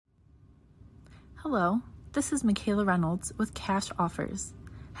Hello, this is Michaela Reynolds with Cash Offers.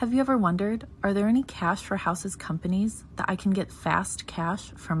 Have you ever wondered, are there any cash for houses companies that I can get fast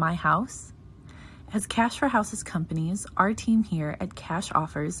cash for my house? As Cash for Houses companies, our team here at Cash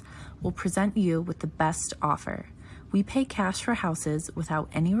Offers will present you with the best offer. We pay cash for houses without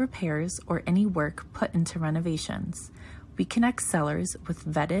any repairs or any work put into renovations. We connect sellers with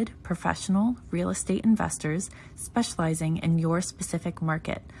vetted, professional real estate investors specializing in your specific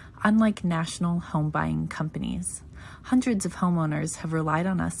market, unlike national home buying companies. Hundreds of homeowners have relied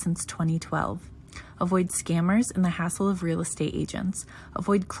on us since 2012. Avoid scammers and the hassle of real estate agents.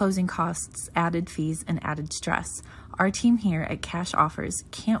 Avoid closing costs, added fees, and added stress. Our team here at Cash Offers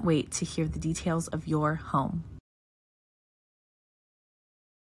can't wait to hear the details of your home.